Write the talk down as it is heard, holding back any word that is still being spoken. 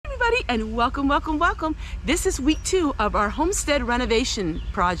everybody, and welcome, welcome, welcome. This is week 2 of our homestead renovation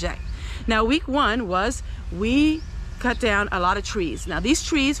project. Now, week 1 was we cut down a lot of trees. Now, these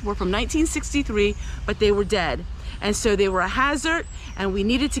trees were from 1963, but they were dead. And so they were a hazard, and we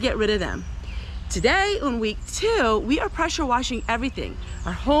needed to get rid of them. Today, on week 2, we are pressure washing everything.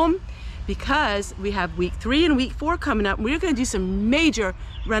 Our home, because we have week 3 and week 4 coming up, we're going to do some major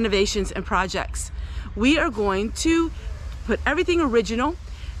renovations and projects. We are going to put everything original.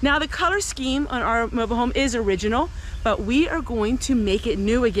 Now, the color scheme on our mobile home is original, but we are going to make it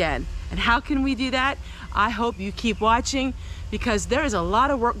new again. And how can we do that? I hope you keep watching, because there is a lot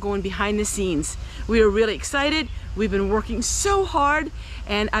of work going behind the scenes. We are really excited. We've been working so hard,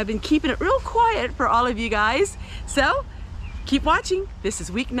 and I've been keeping it real quiet for all of you guys. So keep watching. This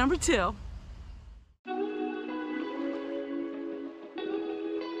is week number 2.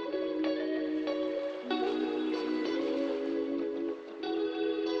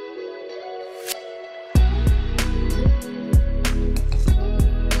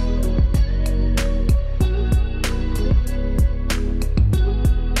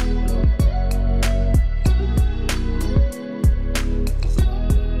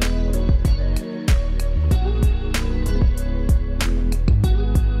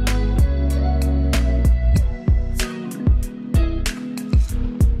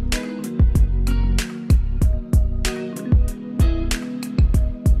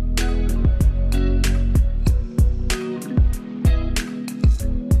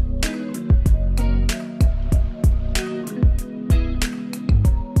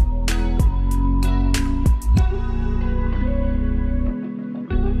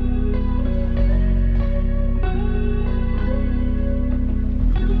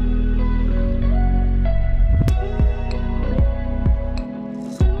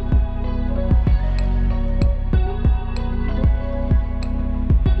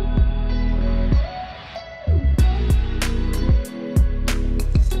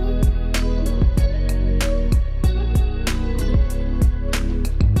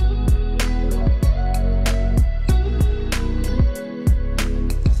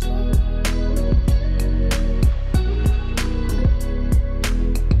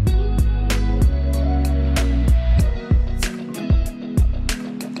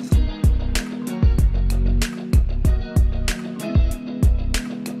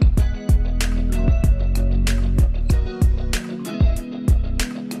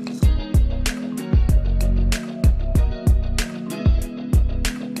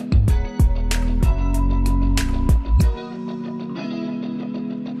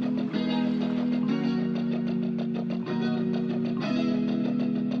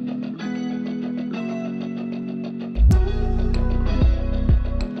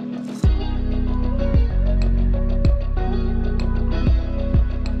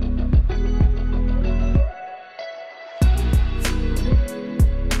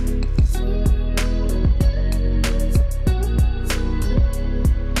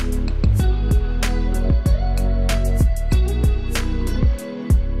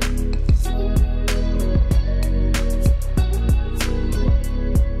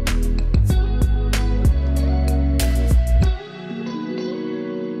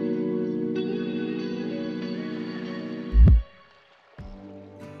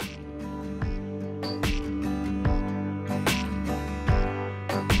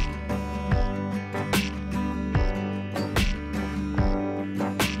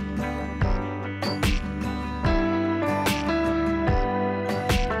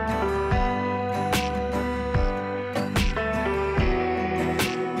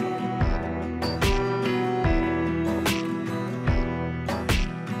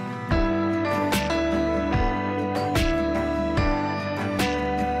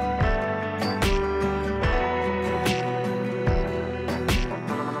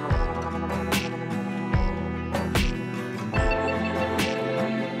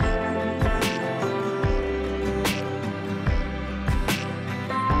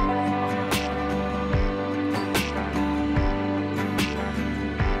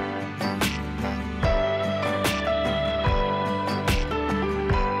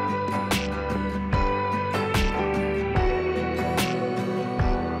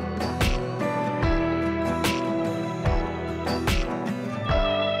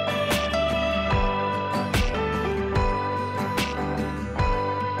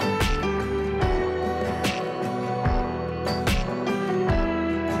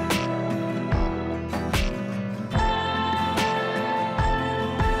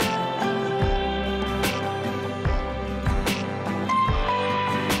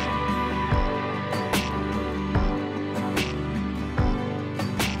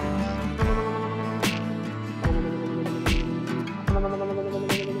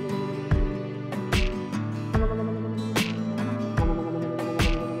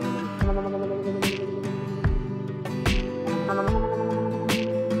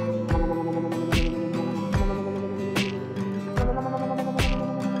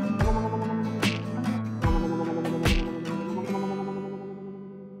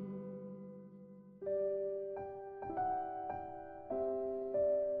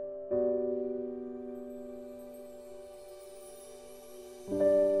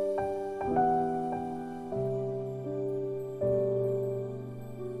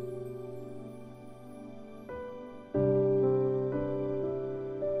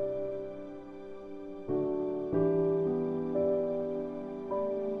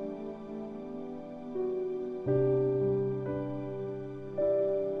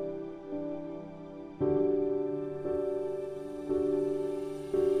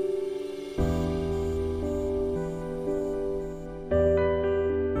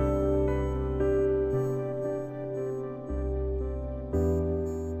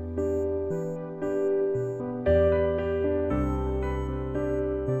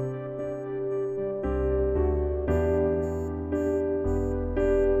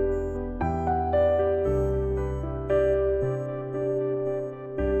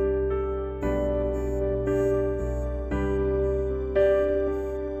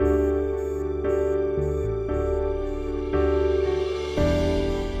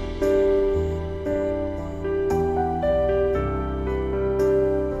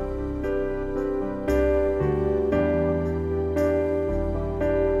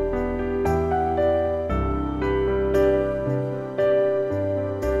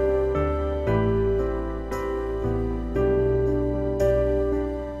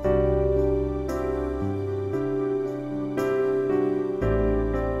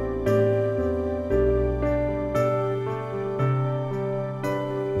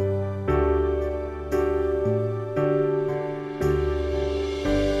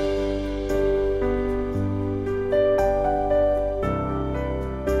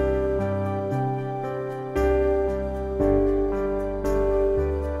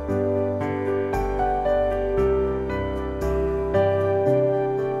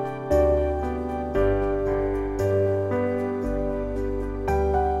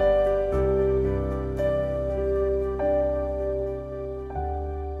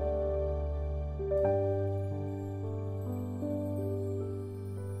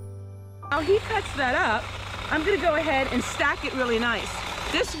 he cuts that up, I'm gonna go ahead and stack it really nice.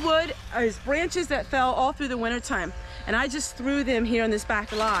 This wood is branches that fell all through the wintertime, and I just threw them here in this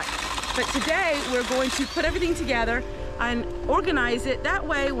back lot. But today we're going to put everything together and organize it. That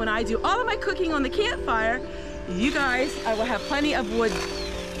way, when I do all of my cooking on the campfire, you guys, I will have plenty of wood.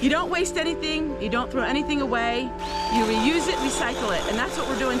 You don't waste anything, you don't throw anything away, you reuse it, recycle it, and that's what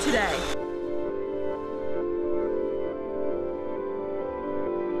we're doing today.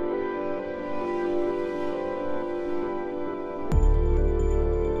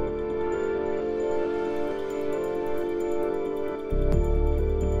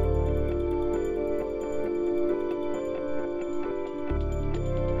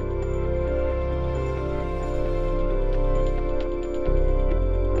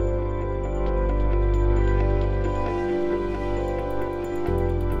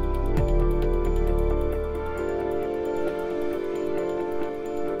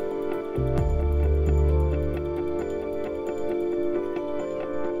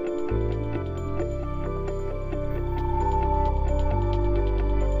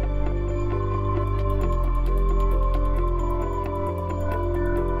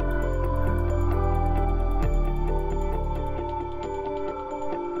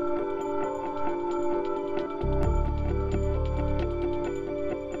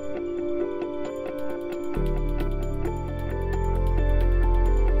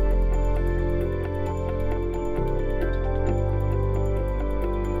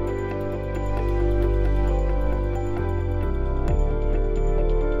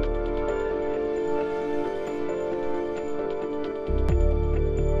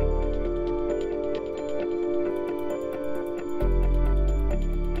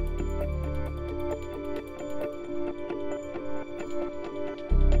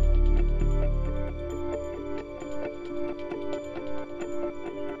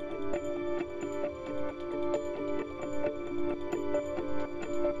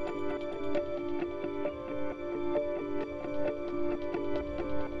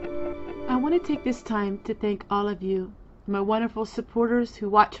 I want to take this time to thank all of you, my wonderful supporters who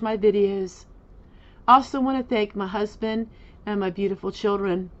watch my videos. I also want to thank my husband and my beautiful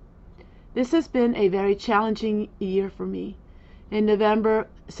children. This has been a very challenging year for me. In November,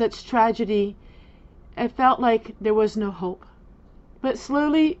 such tragedy, it felt like there was no hope. But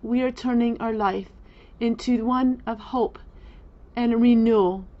slowly we are turning our life into one of hope and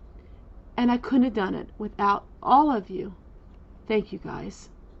renewal. And I couldn't have done it without all of you. Thank you guys.